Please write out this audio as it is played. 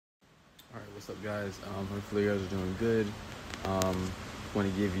Alright, what's up guys? Hopefully you guys are doing good.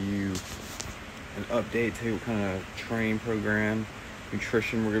 Want to give you an update to what kind of training program,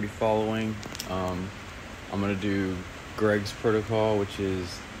 nutrition we're going to be following. I'm going to do Greg's protocol, which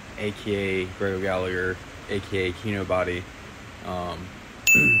is aka Greg Gallagher, aka Kino Body.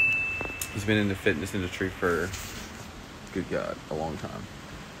 He's been in the fitness industry for, good God, a long time.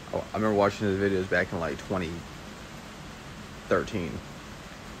 I remember watching his videos back in like 2013.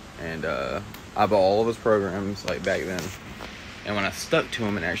 And I bought all of his programs like back then. And when I stuck to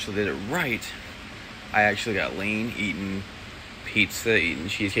him and actually did it right, I actually got lean, eating pizza, eating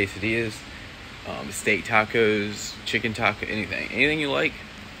cheese quesadillas, steak tacos, chicken taco, anything you like,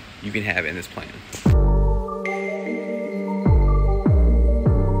 you can have in this plan.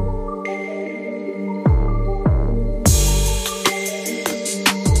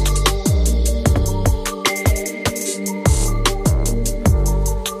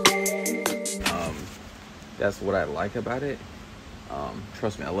 That's what I like about it.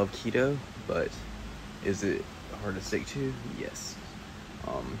 Trust me, I love keto, but is it hard to stick to? Yes.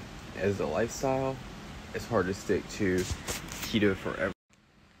 As a lifestyle, it's hard to stick to keto forever.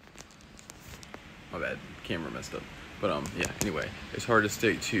 My bad, camera messed up. But yeah, anyway, it's hard to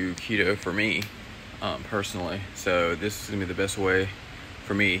stick to keto for me, personally. So this is gonna be the best way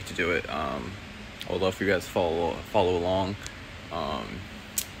for me to do it. I would love for you guys to follow along.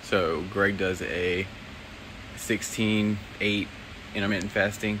 So Greg does a 16-8 intermittent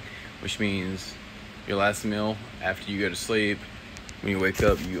fasting, which means your last meal after you go to sleep, when you wake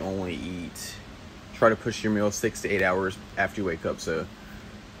up, you only eat, try to push your meal 6 to 8 hours after you wake up. So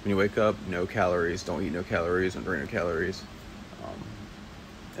when you wake up, no calories, don't eat no calories, don't drink no calories,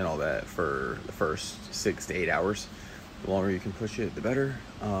 and all that for the first 6 to 8 hours. The longer you can push it, the better.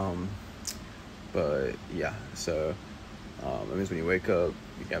 But yeah, so that means when you wake up,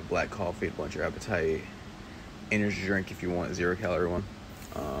 you got black coffee to blunt your appetite, energy drink if you want, 0-calorie one,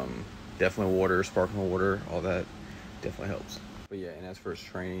 definitely water, sparkling water, all that definitely helps. But yeah, and as for his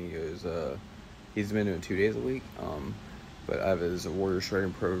training, he goes, he's been doing 2 days a week, but I have his warrior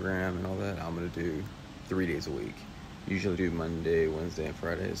training program and all that. I'm gonna do 3 days a week. Usually do Monday, Wednesday, and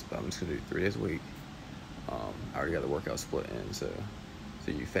Fridays, but I'm just gonna do 3 days a week. I already got the workout split in, so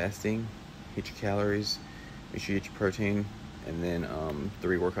you fasting, hit your calories, make sure you hit your protein, and then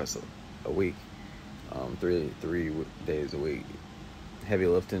 3 workouts a week. 3 days a week. Heavy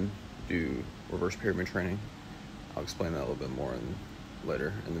lifting, do reverse pyramid training. I'll explain that a little bit more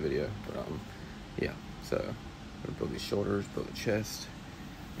later in the video. But yeah, so I'm gonna build these shoulders, build the chest,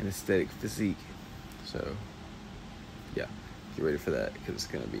 and aesthetic physique. So yeah, get ready for that because it's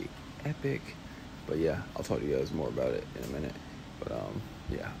gonna be epic. But yeah, I'll talk to you guys more about it in a minute. But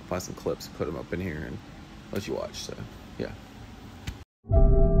yeah, I'll find some clips, put them up in here, and let you watch. So yeah.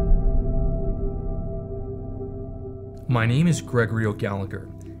 My name is Gregory O'Gallagher,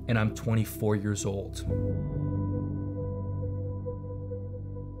 and I'm 24 years old.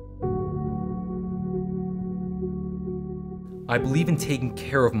 I believe in taking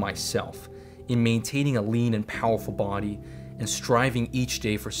care of myself, in maintaining a lean and powerful body, and striving each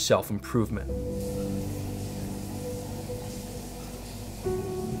day for self-improvement.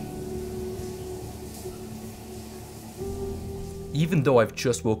 Even though I've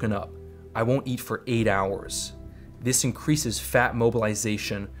just woken up, I won't eat for 8 hours. This increases fat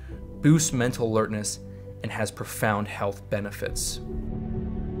mobilization, boosts mental alertness, and has profound health benefits.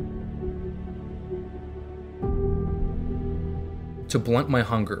 To blunt my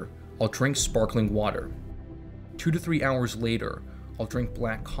hunger, I'll drink sparkling water. 2 to 3 hours later, I'll drink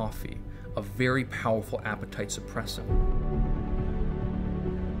black coffee, a very powerful appetite suppressant.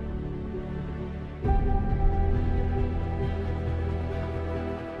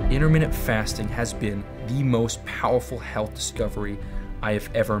 Intermittent fasting has been the most powerful health discovery I have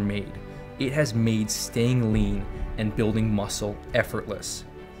ever made. It has made staying lean and building muscle effortless.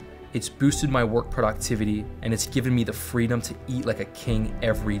 It's boosted my work productivity, and it's given me the freedom to eat like a king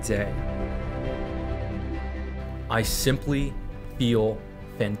every day. I simply feel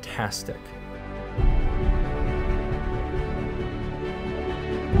fantastic.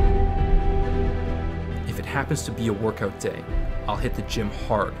 If it happens to be a workout day, I'll hit the gym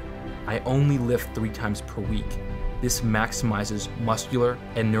hard. I only lift 3 times per week. This maximizes muscular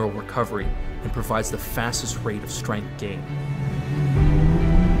and neural recovery and provides the fastest rate of strength gain.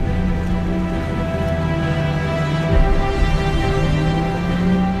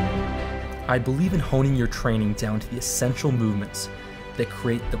 I believe in honing your training down to the essential movements that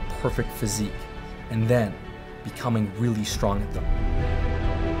create the perfect physique, and then becoming really strong at them.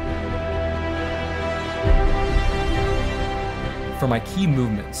 For my key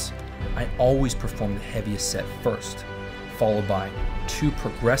movements, I always perform the heaviest set first, followed by 2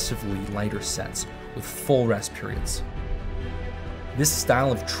 progressively lighter sets with full rest periods. This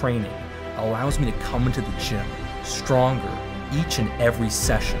style of training allows me to come into the gym stronger each and every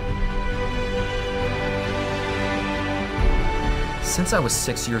session. Since I was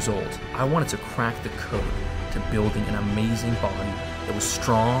 6 years old, I wanted to crack the code to building an amazing body that was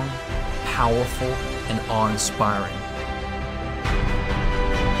strong, powerful, and awe-inspiring.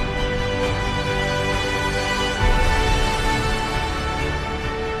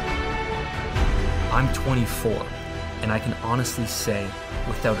 I'm 24, and I can honestly say,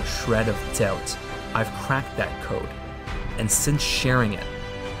 without a shred of doubt, I've cracked that code. And since sharing it,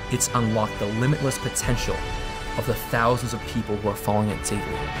 it's unlocked the limitless potential of the thousands of people who are following it daily.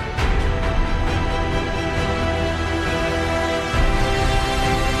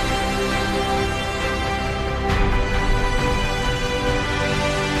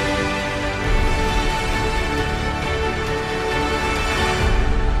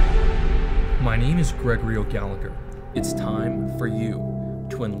 My name is Gregory O'Gallagher. It's time for you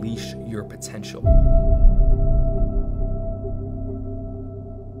to unleash your potential.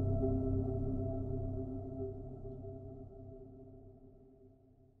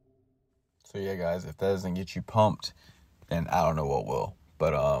 So yeah, guys, if that doesn't get you pumped, then I don't know what will.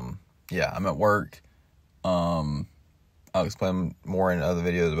 But yeah, I'm at work. I'll explain more in other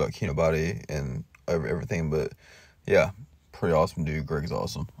videos about Kino Body and everything. But yeah, pretty awesome dude. Greg's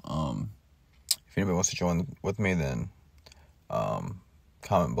awesome. If anybody wants to join with me, then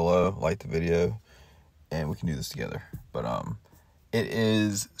comment below, like the video, and we can do this together. But it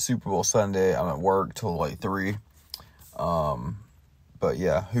is Super Bowl Sunday. I'm at work till like 3. But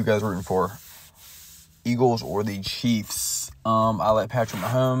yeah, who you guys rooting for? Eagles or the Chiefs? I like Patrick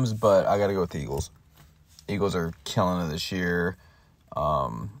Mahomes, but I gotta go with the Eagles. Eagles are killing it this year.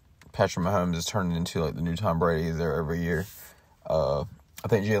 Patrick Mahomes is turning into like the new Tom Brady. He's there every year. I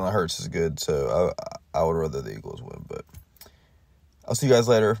think Jalen Hurts is good, so I would rather the Eagles win. But I'll see you guys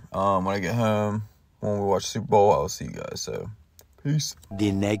later. When I get home, when we watch Super Bowl, I'll see you guys. So peace.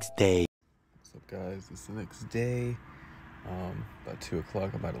 The next day. What's up, guys? It's the next day. About 2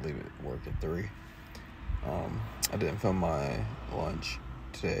 o'clock. I'm about to leave at work at 3. I didn't film my lunch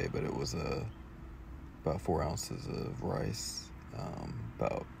today, but it was about 4 ounces of rice,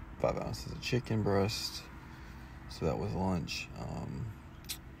 about 5 ounces of chicken breast. So that was lunch.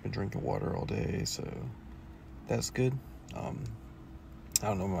 Been drinking water all day, so that's good. I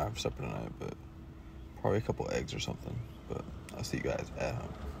don't know what I'm gonna have for supper tonight, but probably a couple eggs or something. But I'll see you guys at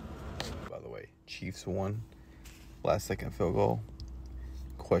home. By the way, Chiefs won. Last second field goal.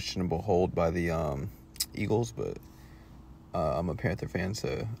 Questionable hold by the Eagles, but I'm a Panther fan,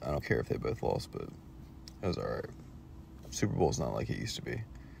 so I don't care if they both lost, but it was alright. Super Bowl's not like it used to be.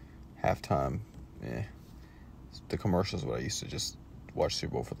 Halftime, the commercials, what I used to just watch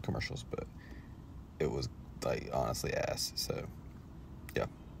Super Bowl for the commercials, but it was like honestly ass. So yeah,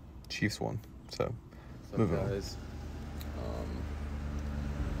 Chiefs won. So moving on. Guys,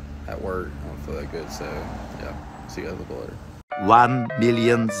 at work, I don't feel that good, so yeah. See you guys a little later. 1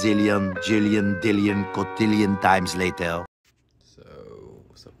 million zillion jillion dillion cotillion times later. So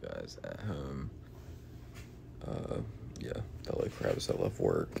what's up, guys? At home. Yeah, felt like crap, so I left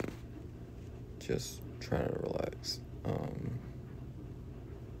work. Just trying to relax.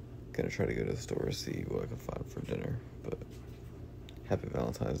 Gonna try to go to the store, see what I can find for dinner. But happy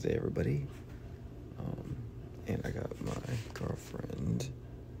Valentine's Day, everybody. And I got my girlfriend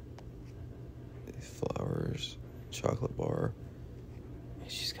these flowers, chocolate bar,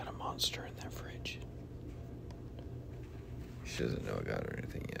 and she's got a Monster in that fridge. She doesn't know I got her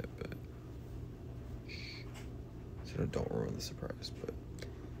anything yet, but so don't ruin the surprise. But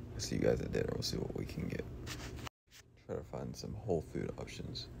I'll see you guys at dinner. We'll see what we can get. Try to find some whole food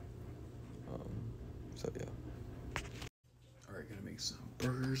options. So yeah. All right, gonna make some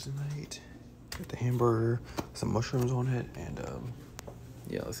burgers tonight. Got the hamburger, some mushrooms on it, and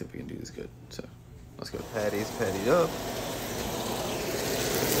yeah, let's see if we can do this good. So let's go. Patties pattied up.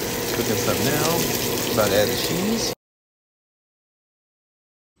 Cooking some now. About to add the cheese.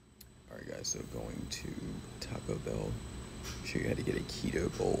 All right, guys. So going to Taco Bell. Show you how to get a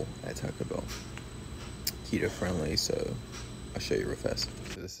keto bowl at Taco Bell. Keto friendly, so I'll show you real fast.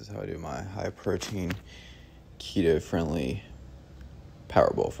 So this is how I do my high protein, keto friendly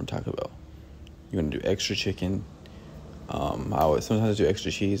power bowl from Taco Bell. You want to do extra chicken. I always sometimes do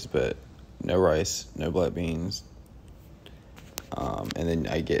extra cheese, but no rice, no black beans. And then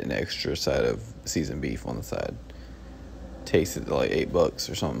I get an extra side of seasoned beef on the side. Takes it to like $8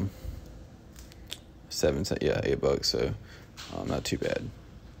 or something. 7 cents, yeah, $8. So not too bad.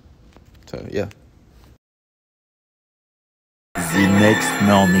 So yeah. The next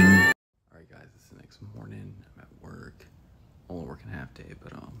morning. All right, guys, it's the next morning. I'm at work. Only working half day,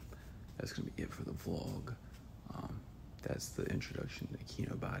 but that's gonna be it for the vlog. That's the introduction to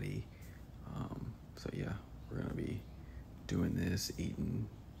Kino Body. So yeah, we're gonna be doing this, eating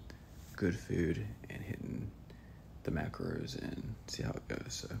good food and hitting the macros and see how it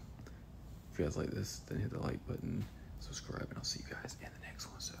goes. So if you guys like this, then hit the like button, subscribe, and I'll see you guys in the next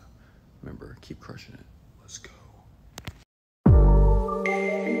one. So remember, keep crushing it.